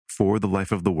For the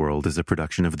Life of the World is a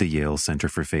production of the Yale Center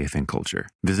for Faith and Culture.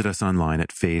 Visit us online at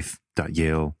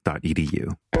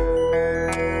faith.yale.edu.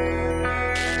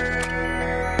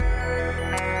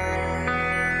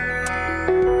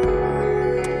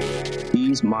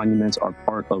 These monuments are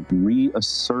part of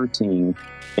reasserting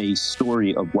a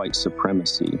story of white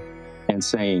supremacy and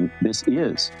saying this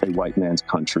is a white man's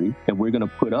country, and we're going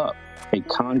to put up a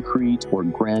concrete or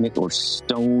granite or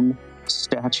stone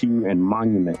statue and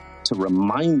monument to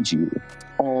remind you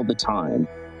all the time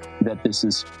that this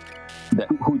is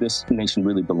who this nation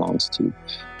really belongs to.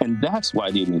 And that's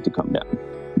why they need to come down.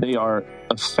 They are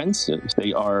offensive.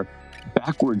 They are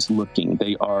backwards looking.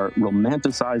 They are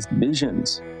romanticized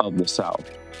visions of the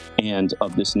South and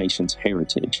of this nation's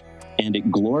heritage. And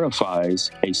it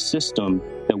glorifies a system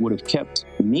that would have kept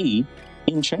me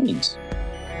in chains.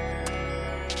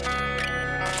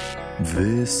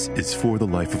 This is For the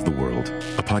Life of the World,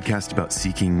 a podcast about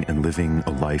seeking and living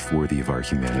a life worthy of our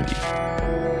humanity.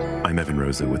 I'm Evan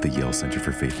Rosa with the Yale Center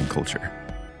for Faith and Culture.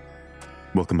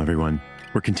 Welcome, everyone.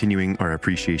 We're continuing our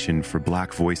appreciation for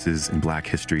Black voices and Black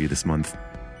history this month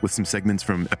with some segments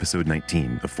from episode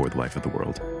 19 of For the Life of the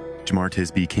World. Jemar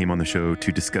Tisby came on the show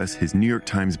to discuss his New York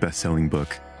Times bestselling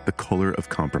book, The Color of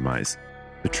Compromise,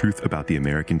 The Truth About the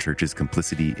American Church's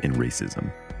Complicity in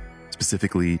Racism.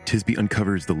 Specifically, Tisby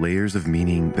uncovers the layers of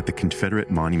meaning that the Confederate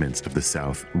monuments of the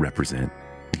South represent.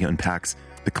 He unpacks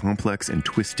the complex and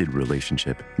twisted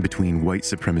relationship between white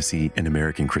supremacy and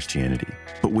American Christianity.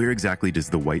 But where exactly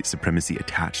does the white supremacy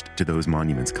attached to those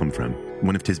monuments come from?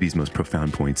 One of Tisby's most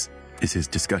profound points is his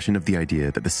discussion of the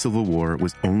idea that the Civil War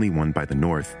was only won by the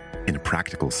North in a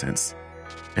practical sense,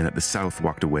 and that the South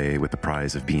walked away with the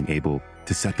prize of being able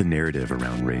to set the narrative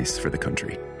around race for the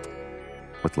country.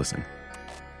 Let's listen.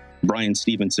 Bryan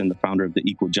Stevenson, the founder of the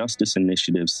Equal Justice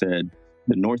Initiative, said,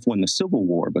 the North won the Civil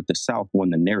War, but the South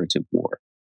won the narrative war.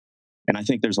 And I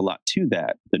think there's a lot to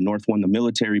that. The North won the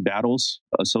military battles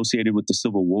associated with the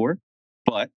Civil War,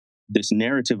 but this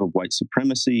narrative of white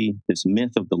supremacy, this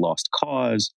myth of the lost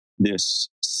cause, this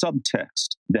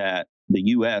subtext that the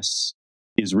U.S.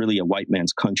 is really a white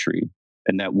man's country,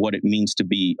 and that what it means to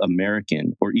be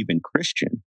American or even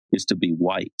Christian is to be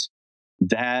white.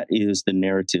 That is the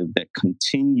narrative that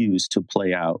continues to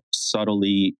play out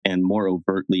subtly and more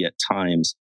overtly at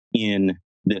times in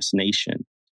this nation.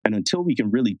 And until we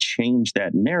can really change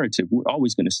that narrative, we're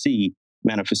always going to see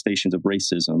manifestations of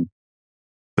racism.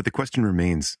 But the question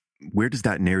remains, where does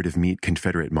that narrative meet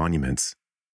Confederate monuments?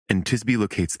 And Tisby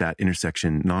locates that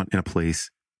intersection not in a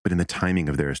place, but in the timing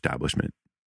of their establishment.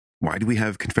 Why do we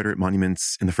have Confederate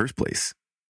monuments in the first place?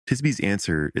 Tisby's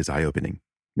answer is eye-opening.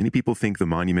 Many people think the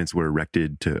monuments were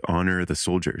erected to honor the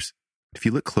soldiers. If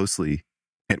you look closely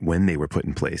at when they were put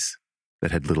in place,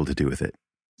 that had little to do with it.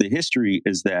 The history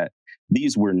is that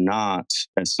these were not,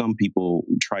 as some people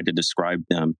tried to describe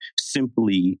them,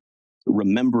 simply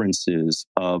remembrances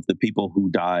of the people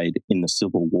who died in the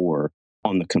Civil War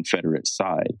on the Confederate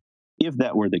side. If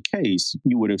that were the case,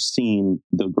 you would have seen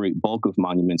the great bulk of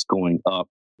monuments going up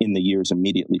in the years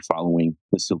immediately following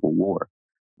the Civil War.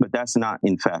 But that's not,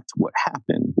 in fact, what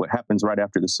happened. What happens right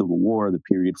after the Civil War, the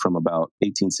period from about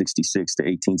 1866 to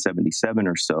 1877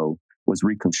 or so, was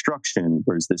Reconstruction,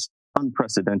 whereas this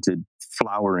unprecedented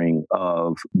flowering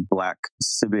of Black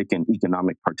civic and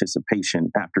economic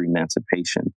participation after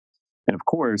emancipation. And of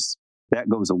course, that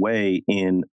goes away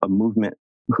in a movement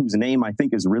whose name I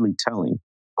think is really telling,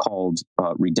 called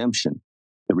redemption,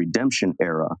 the redemption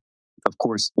era. Of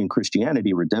course, in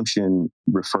Christianity, redemption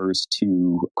refers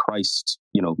to Christ,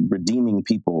 redeeming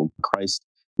people, Christ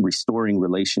restoring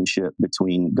relationship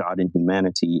between God and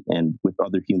humanity and with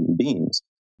other human beings.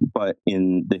 But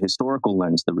in the historical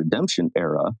lens, the redemption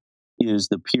era is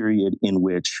the period in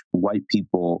which white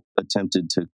people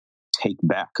attempted to take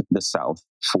back the South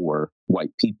for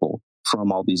white people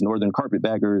from all these northern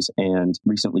carpetbaggers and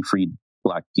recently freed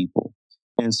Black people.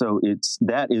 And so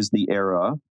that is the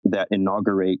era that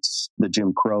inaugurates the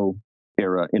Jim Crow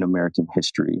era in American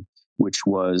history, which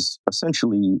was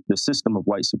essentially the system of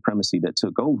white supremacy that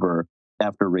took over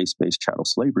after race-based chattel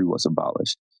slavery was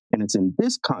abolished. And it's in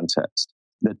this context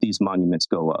that these monuments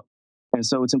go up. And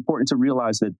so it's important to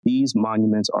realize that these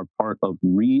monuments are part of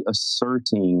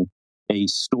reasserting a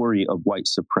story of white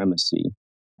supremacy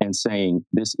and saying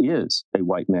this is a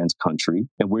white man's country,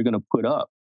 and we're going to put up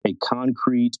a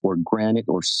concrete or granite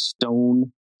or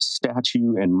stone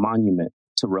statue and monument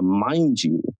to remind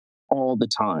you all the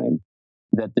time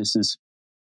that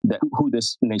who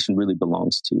this nation really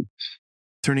belongs to.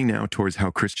 Turning now towards how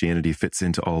Christianity fits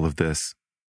into all of this,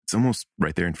 it's almost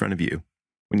right there in front of you.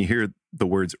 When you hear the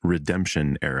words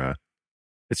redemption era,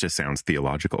 it just sounds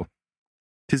theological.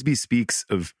 Tisby speaks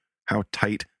of how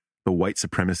tight the white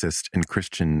supremacist and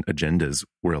Christian agendas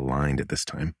were aligned at this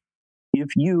time. If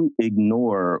you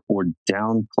ignore or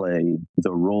downplay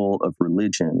the role of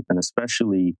religion, and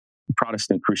especially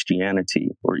Protestant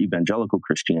Christianity or evangelical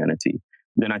Christianity,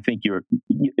 then I think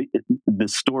the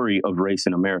story of race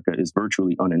in America is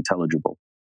virtually unintelligible,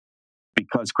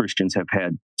 because Christians have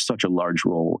had such a large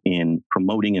role in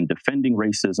promoting and defending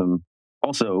racism.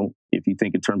 Also, if you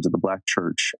think in terms of the Black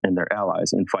church and their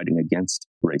allies in fighting against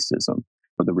racism.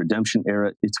 For the Redemption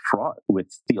era, it's fraught with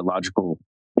theological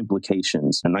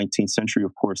implications. In the 19th century,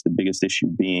 of course, the biggest issue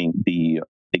being the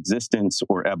existence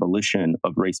or abolition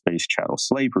of race-based chattel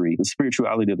slavery. The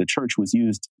spirituality of the church was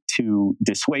used to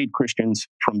dissuade Christians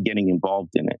from getting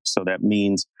involved in it. So that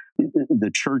means the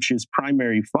church's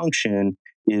primary function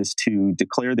is to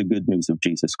declare the good news of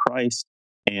Jesus Christ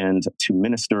and to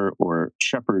minister or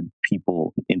shepherd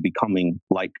people in becoming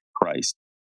like Christ.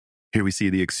 Here we see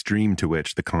the extreme to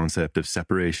which the concept of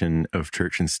separation of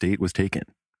church and state was taken,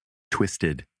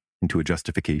 twisted into a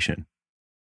justification.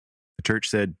 The church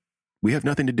said, we have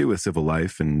nothing to do with civil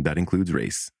life, and that includes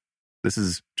race. This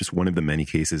is just one of the many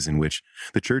cases in which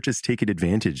the church has taken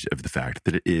advantage of the fact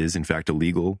that it is, in fact, a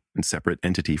legal and separate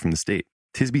entity from the state.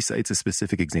 Tisby cites a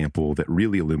specific example that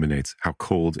really illuminates how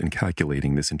cold and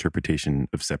calculating this interpretation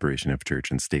of separation of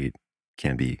church and state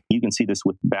can be. You can see this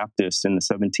with Baptists in the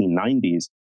 1790s.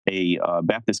 A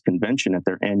Baptist convention at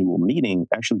their annual meeting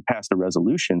actually passed a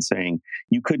resolution saying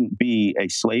you couldn't be a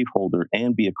slaveholder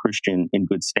and be a Christian in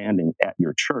good standing at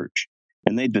your church.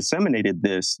 And they disseminated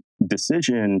this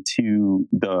decision to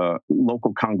the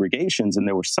local congregations, and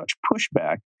there was such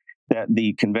pushback that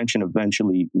the convention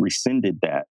eventually rescinded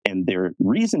that. And their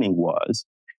reasoning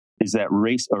is that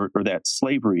race or that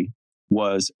slavery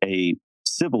was a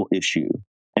civil issue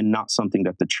and not something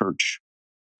that the church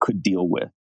could deal with.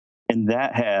 And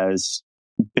that has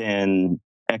been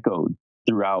echoed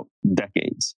throughout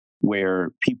decades, where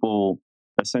people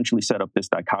essentially set up this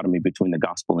dichotomy between the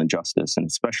gospel and justice, and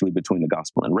especially between the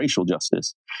gospel and racial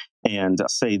justice, and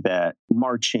say that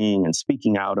marching and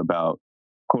speaking out about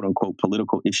quote unquote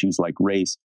political issues like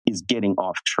race is getting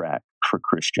off track for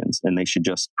Christians, and they should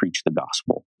just preach the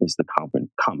gospel, is the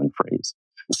common phrase.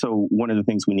 So one of the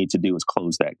things we need to do is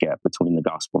close that gap between the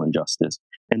gospel and justice.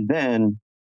 And then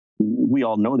we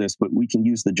all know this, but we can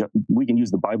use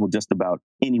the Bible just about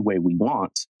any way we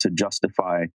want to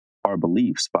justify our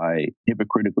beliefs by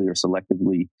hypocritically or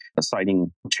selectively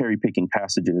citing cherry-picking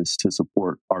passages to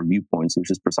support our viewpoints, which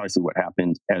is precisely what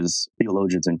happened as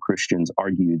theologians and Christians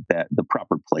argued that the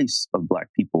proper place of Black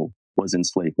people was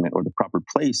enslavement, or the proper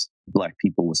place Black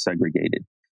people was segregated.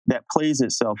 That plays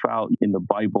itself out in the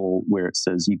Bible where it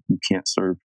says you can't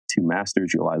serve two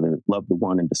masters. You'll either love the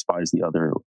one and despise the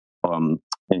other,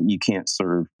 and you can't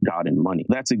serve God and money.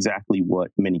 That's exactly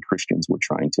what many Christians were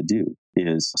trying to do,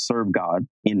 is serve God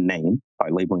in name by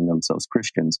labeling themselves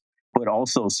Christians, but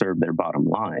also serve their bottom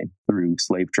line through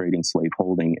slave trading, slave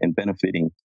holding, and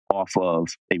benefiting off of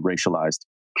a racialized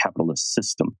capitalist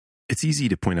system. It's easy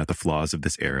to point out the flaws of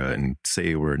this era and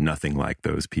say we're nothing like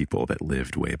those people that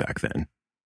lived way back then.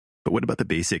 But what about the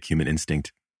basic human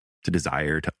instinct to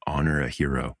desire to honor a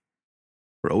hero?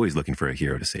 We're always looking for a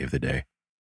hero to save the day.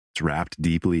 It's wrapped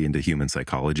deeply into human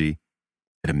psychology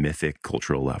at a mythic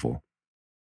cultural level.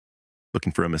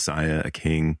 Looking for a messiah, a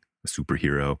king, a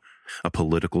superhero, a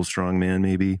political strongman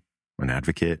maybe, an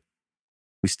advocate.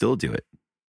 We still do it.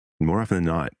 And more often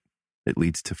than not, it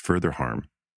leads to further harm,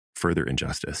 further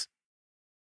injustice.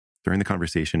 During the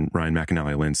conversation, Ryan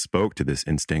McAnally Lynn spoke to this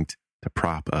instinct to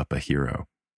prop up a hero.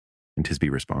 And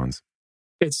Tisby responds.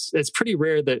 It's pretty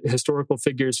rare that historical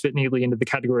figures fit neatly into the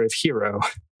category of hero.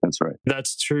 That's right.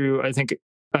 That's true. I think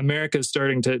America is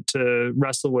starting to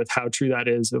wrestle with how true that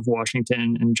is of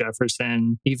Washington and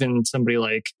Jefferson, even somebody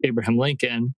like Abraham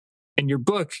Lincoln. And your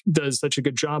book does such a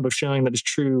good job of showing that it's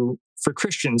true for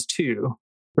Christians too,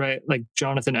 right? Like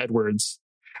Jonathan Edwards.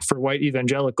 For white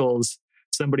evangelicals,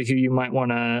 somebody who you might want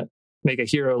to make a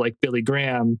hero like Billy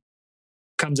Graham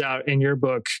comes out in your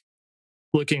book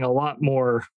looking a lot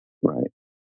more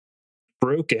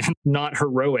broken, not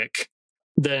heroic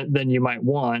than you might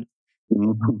want.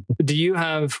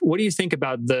 Mm-hmm. What do you think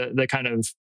about the kind of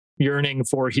yearning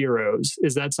for heroes?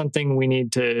 Is that something we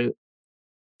need to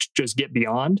just get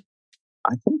beyond?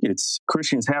 I think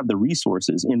Christians have the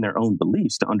resources in their own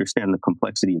beliefs to understand the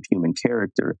complexity of human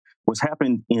character. What's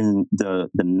happened in the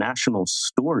national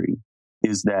story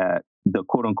is that the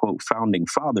quote unquote founding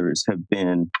fathers have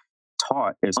been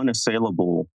taught as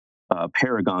unassailable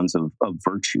paragons of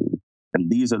virtue. And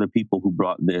these are the people who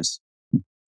brought this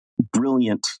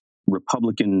brilliant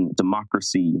Republican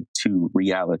democracy to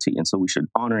reality. And so we should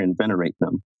honor and venerate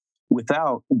them.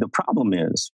 The problem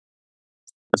is,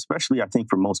 especially I think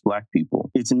for most Black people,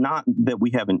 it's not that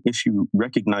we have an issue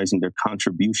recognizing their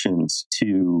contributions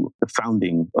to the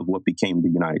founding of what became the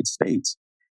United States,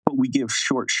 but we give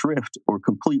short shrift or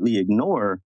completely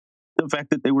ignore the fact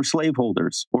that they were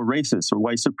slaveholders or racists or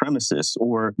white supremacists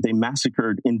or they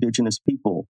massacred indigenous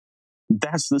people.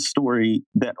 That's the story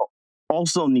that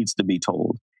also needs to be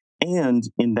told. And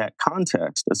in that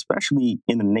context, especially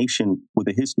in a nation with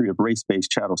a history of race-based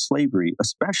chattel slavery,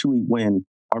 especially when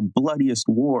our bloodiest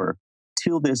war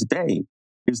till this day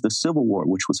is the Civil War,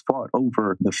 which was fought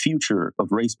over the future of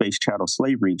race-based chattel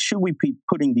slavery, should we be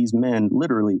putting these men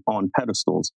literally on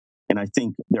pedestals? And I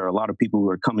think there are a lot of people who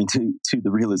are coming to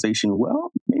the realization,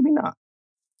 well, maybe not.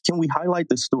 Can we highlight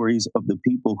the stories of the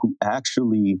people who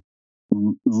actually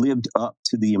lived up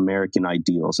to the American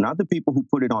ideals, not the people who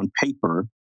put it on paper,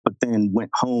 but then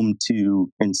went home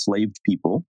to enslaved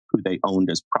people who they owned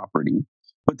as property,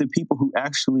 but the people who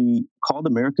actually called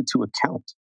America to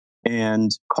account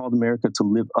and called America to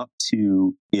live up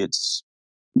to its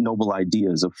noble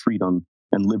ideas of freedom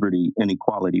and liberty and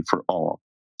equality for all.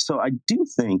 So I do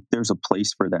think there's a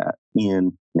place for that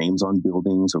in names on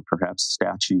buildings or perhaps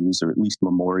statues or at least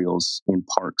memorials in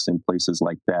parks and places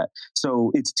like that.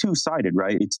 So it's two-sided,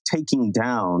 right? It's taking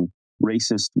down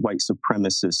racist, white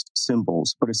supremacist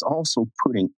symbols, but it's also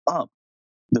putting up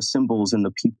the symbols and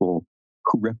the people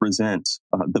who represent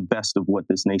the best of what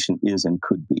this nation is and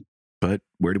could be. But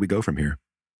where do we go from here?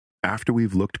 After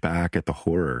we've looked back at the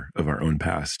horror of our own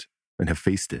past and have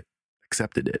faced it,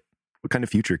 accepted it, what kind of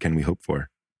future can we hope for?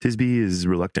 Tisby is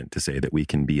reluctant to say that we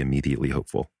can be immediately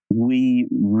hopeful. We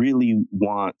really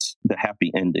want the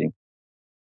happy ending.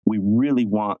 We really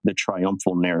want the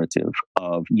triumphal narrative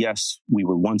of, yes, we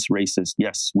were once racist.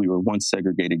 Yes, we were once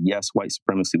segregated. Yes, white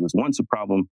supremacy was once a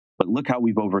problem, but look how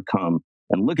we've overcome.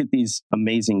 And look at these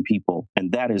amazing people.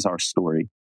 And that is our story.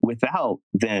 Without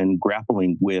then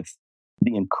grappling with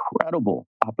the incredible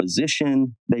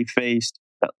opposition they faced.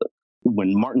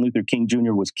 When Martin Luther King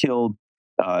Jr. was killed,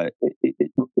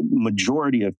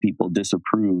 majority of people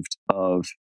disapproved of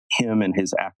him and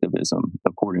his activism,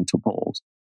 according to polls.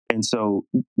 And so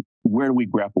where do we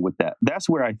grapple with that? That's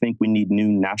where I think we need new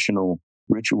national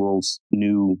rituals,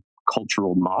 new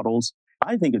cultural models.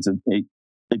 I think it's an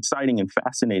exciting and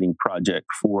fascinating project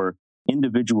for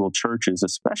individual churches,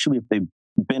 especially if they've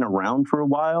been around for a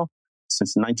while,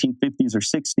 since the 1950s or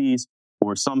 60s,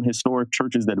 or some historic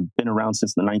churches that have been around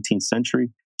since the 19th century,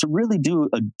 to really do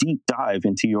a deep dive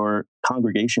into your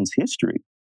congregation's history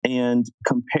and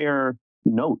compare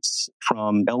notes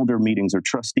from elder meetings or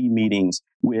trustee meetings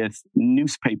with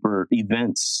newspaper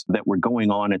events that were going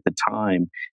on at the time.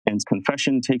 And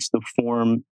confession takes the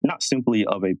form not simply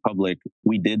of a public,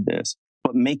 we did this,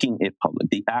 but making it public.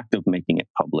 The act of making it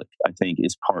public, I think,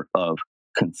 is part of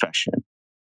confession.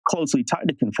 Closely tied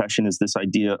to confession is this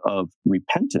idea of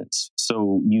repentance.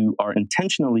 So you are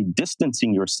intentionally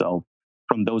distancing yourself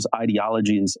from those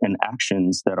ideologies and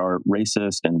actions that are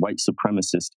racist and white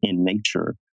supremacist in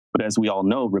nature. But as we all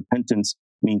know, repentance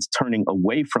means turning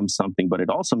away from something, but it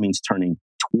also means turning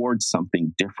towards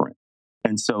something different.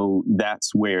 And so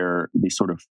that's where the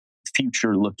sort of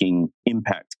future-looking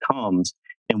impact comes.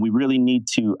 And we really need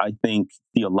to, I think,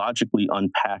 theologically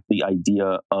unpack the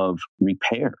idea of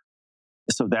repair.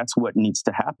 So that's what needs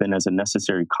to happen as a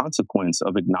necessary consequence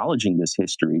of acknowledging this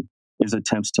history, is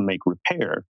attempts to make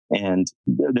repair. And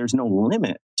there's no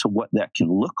limit to what that can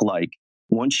look like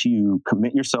once you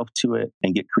commit yourself to it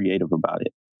and get creative about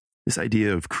it. This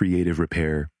idea of creative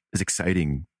repair is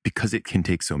exciting because it can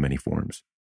take so many forms.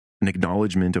 An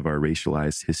acknowledgement of our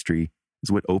racialized history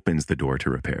is what opens the door to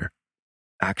repair.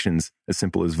 Actions as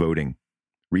simple as voting,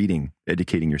 reading,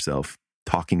 educating yourself,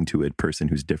 talking to a person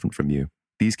who's different from you,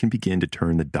 these can begin to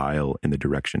turn the dial in the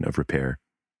direction of repair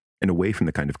and away from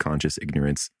the kind of conscious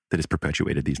ignorance that has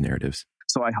perpetuated these narratives.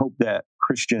 So I hope that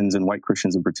Christians and white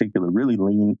Christians in particular really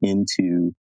lean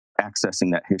into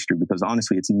accessing that history, because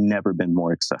honestly, it's never been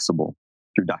more accessible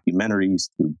through documentaries,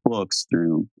 through books,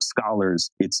 through scholars.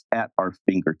 It's at our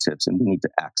fingertips and we need to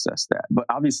access that. But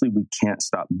obviously we can't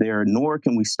stop there, nor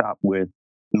can we stop with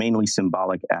mainly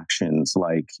symbolic actions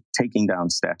like taking down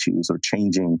statues or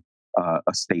changing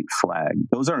a state flag.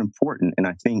 Those are important, and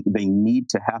I think they need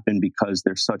to happen because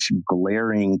there's such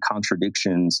glaring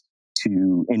contradictions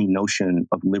to any notion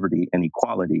of liberty and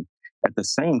equality. At the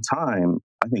same time,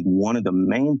 I think one of the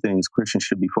main things Christians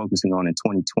should be focusing on in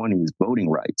 2020 is voting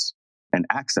rights and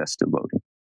access to voting.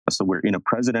 So we're in a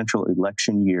presidential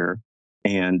election year,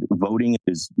 and voting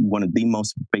is one of the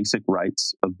most basic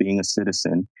rights of being a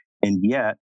citizen. And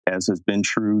yet as has been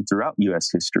true throughout U.S.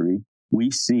 history,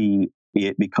 we see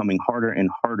it becoming harder and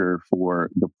harder for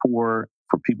the poor,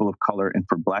 for people of color, and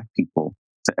for Black people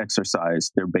to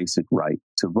exercise their basic right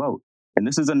to vote. And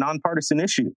this is a nonpartisan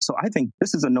issue. So I think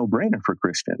this is a no-brainer for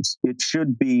Christians. It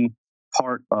should be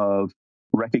part of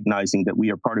recognizing that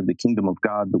we are part of the kingdom of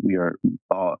God, that we are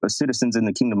citizens in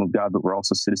the kingdom of God, but we're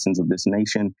also citizens of this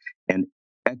nation. And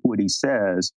equity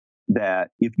says that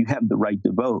if you have the right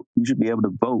to vote, you should be able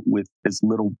to vote with as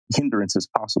little hindrance as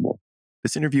possible.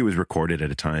 This interview was recorded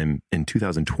at a time in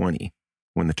 2020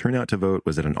 when the turnout to vote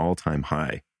was at an all-time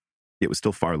high. It was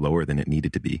still far lower than it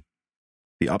needed to be.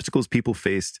 The obstacles people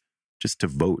faced just to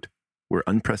vote were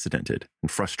unprecedented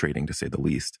and frustrating, to say the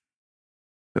least.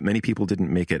 But many people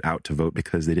didn't make it out to vote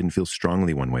because they didn't feel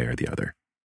strongly one way or the other,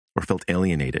 or felt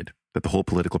alienated, that the whole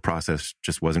political process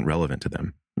just wasn't relevant to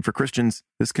them. And for Christians,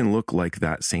 this can look like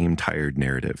that same tired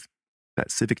narrative,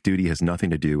 that civic duty has nothing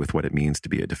to do with what it means to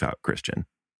be a devout Christian.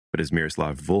 But as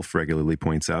Miroslav Volf regularly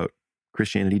points out,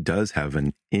 Christianity does have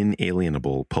an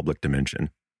inalienable public dimension.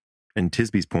 And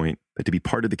Tisby's point that to be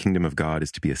part of the kingdom of God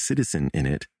is to be a citizen in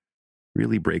it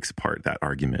really breaks apart that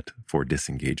argument for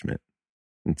disengagement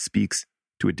and speaks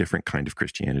to a different kind of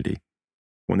Christianity,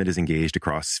 one that is engaged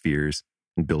across spheres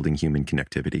and building human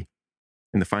connectivity.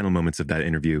 In the final moments of that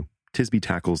interview, Tisby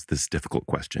tackles this difficult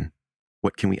question.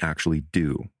 What can we actually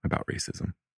do about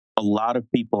racism? A lot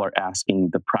of people are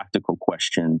asking the practical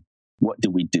question, what do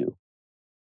we do?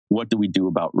 What do we do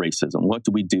about racism? What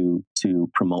do we do to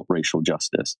promote racial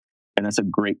justice? And that's a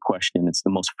great question. It's the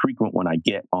most frequent one I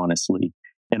get, honestly.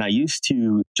 And I used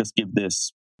to just give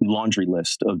this laundry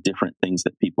list of different things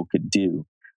that people could do.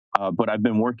 But I've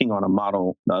been working on a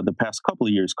model the past couple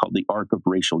of years called the Arc of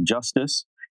Racial Justice.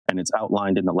 And it's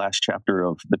outlined in the last chapter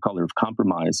of The Color of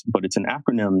Compromise. But it's an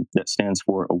acronym that stands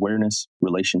for Awareness,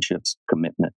 Relationships,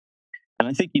 Commitment. And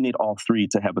I think you need all three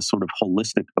to have a sort of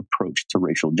holistic approach to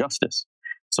racial justice.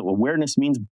 So awareness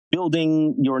means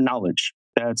building your knowledge.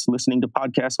 That's listening to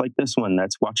podcasts like this one.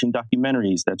 That's watching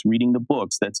documentaries. That's reading the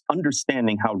books. That's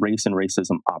understanding how race and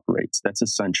racism operates. That's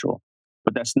essential.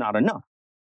 But that's not enough.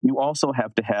 You also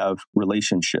have to have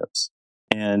relationships.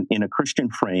 And in a Christian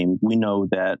frame, we know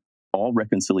that all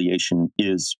reconciliation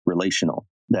is relational,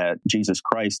 that Jesus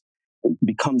Christ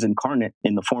becomes incarnate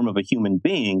in the form of a human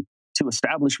being to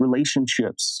establish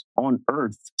relationships on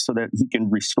earth so that he can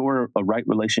restore a right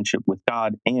relationship with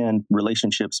God and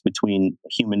relationships between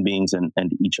human beings and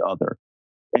each other.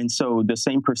 And so the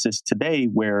same persists today,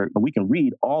 where we can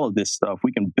read all of this stuff,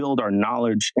 we can build our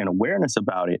knowledge and awareness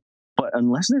about it. But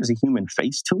unless there's a human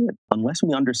face to it, unless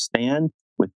we understand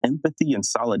with empathy and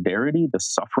solidarity the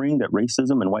suffering that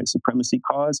racism and white supremacy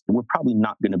cause, we're probably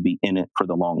not going to be in it for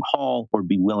the long haul or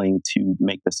be willing to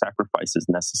make the sacrifices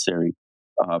necessary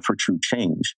for true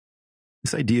change.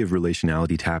 This idea of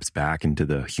relationality taps back into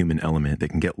the human element that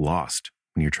can get lost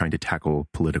when you're trying to tackle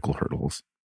political hurdles.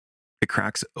 It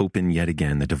cracks open yet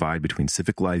again the divide between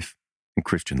civic life and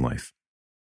Christian life.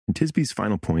 And Tisby's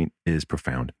final point is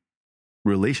profound.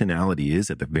 Relationality is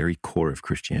at the very core of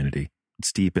Christianity.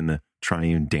 It's deep in the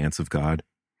triune dance of God.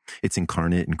 It's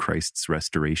incarnate in Christ's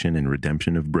restoration and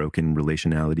redemption of broken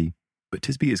relationality. But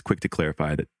Tisby is quick to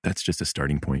clarify that that's just a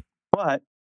starting point. But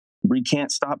we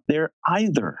can't stop there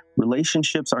either.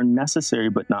 Relationships are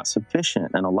necessary but not sufficient.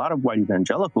 And a lot of white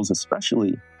evangelicals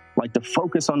especially like to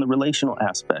focus on the relational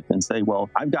aspect and say,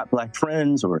 well, I've got Black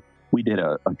friends, or we did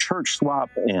a church swap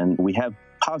and we have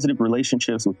positive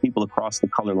relationships with people across the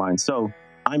color line. So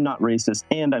I'm not racist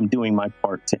and I'm doing my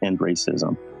part to end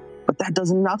racism. But that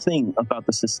does nothing about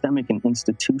the systemic and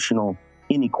institutional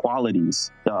inequalities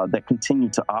that continue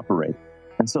to operate.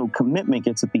 And so commitment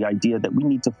gets at the idea that we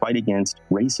need to fight against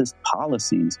racist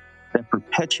policies that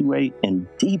perpetuate and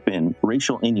deepen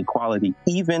racial inequality,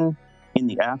 even in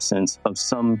the absence of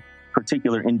some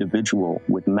particular individual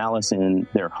with malice in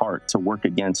their heart to work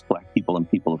against Black people and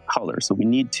people of color. So we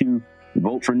need to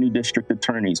vote for new district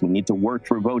attorneys. We need to work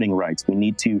for voting rights. We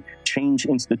need to change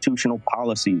institutional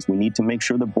policies. We need to make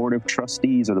sure the board of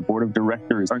trustees or the board of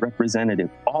directors are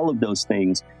representative. All of those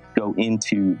things go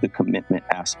into the commitment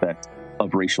aspect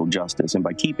of racial justice. And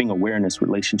by keeping awareness,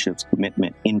 relationships,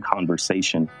 commitment in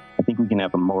conversation, I think we can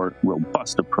have a more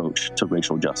robust approach to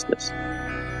racial justice.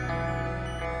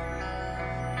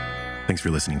 Thanks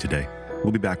for listening today.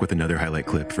 We'll be back with another highlight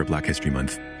clip for Black History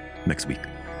Month next week.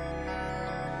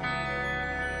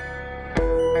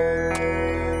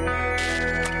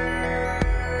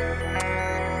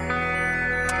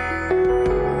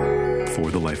 For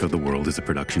the Life of the World is a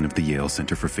production of the Yale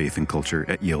Center for Faith and Culture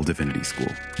at Yale Divinity School.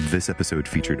 This episode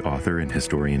featured author and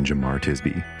historian Jemar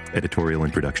Tisby, editorial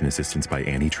and production assistance by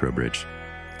Annie Trowbridge.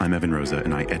 I'm Evan Rosa,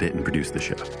 and I edit and produce the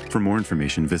show. For more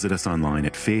information, visit us online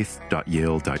at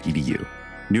faith.yale.edu.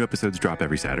 New episodes drop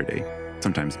every Saturday,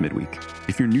 sometimes midweek.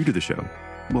 If you're new to the show,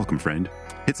 welcome, friend.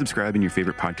 Hit subscribe in your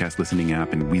favorite podcast listening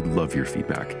app, and we'd love your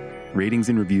feedback. Ratings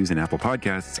and reviews in Apple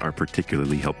Podcasts are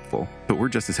particularly helpful, but we're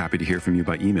just as happy to hear from you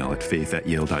by email at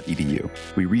faith@yale.edu.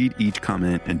 We read each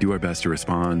comment and do our best to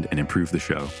respond and improve the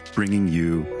show, bringing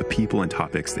you the people and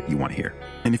topics that you want to hear.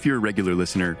 And if you're a regular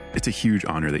listener, it's a huge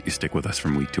honor that you stick with us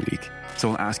from week to week. So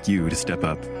I'll ask you to step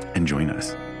up and join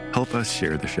us. Help us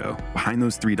share the show. Behind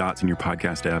those 3 dots in your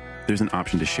podcast app, there's an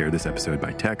option to share this episode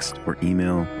by text or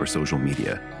email or social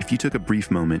media. If you took a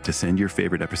brief moment to send your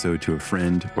favorite episode to a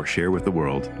friend or share with the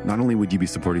world, not only would you be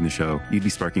supporting the show, you'd be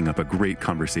sparking up a great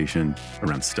conversation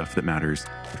around stuff that matters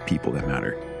with people that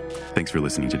matter. Thanks for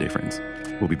listening today, friends.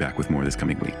 We'll be back with more this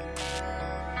coming week.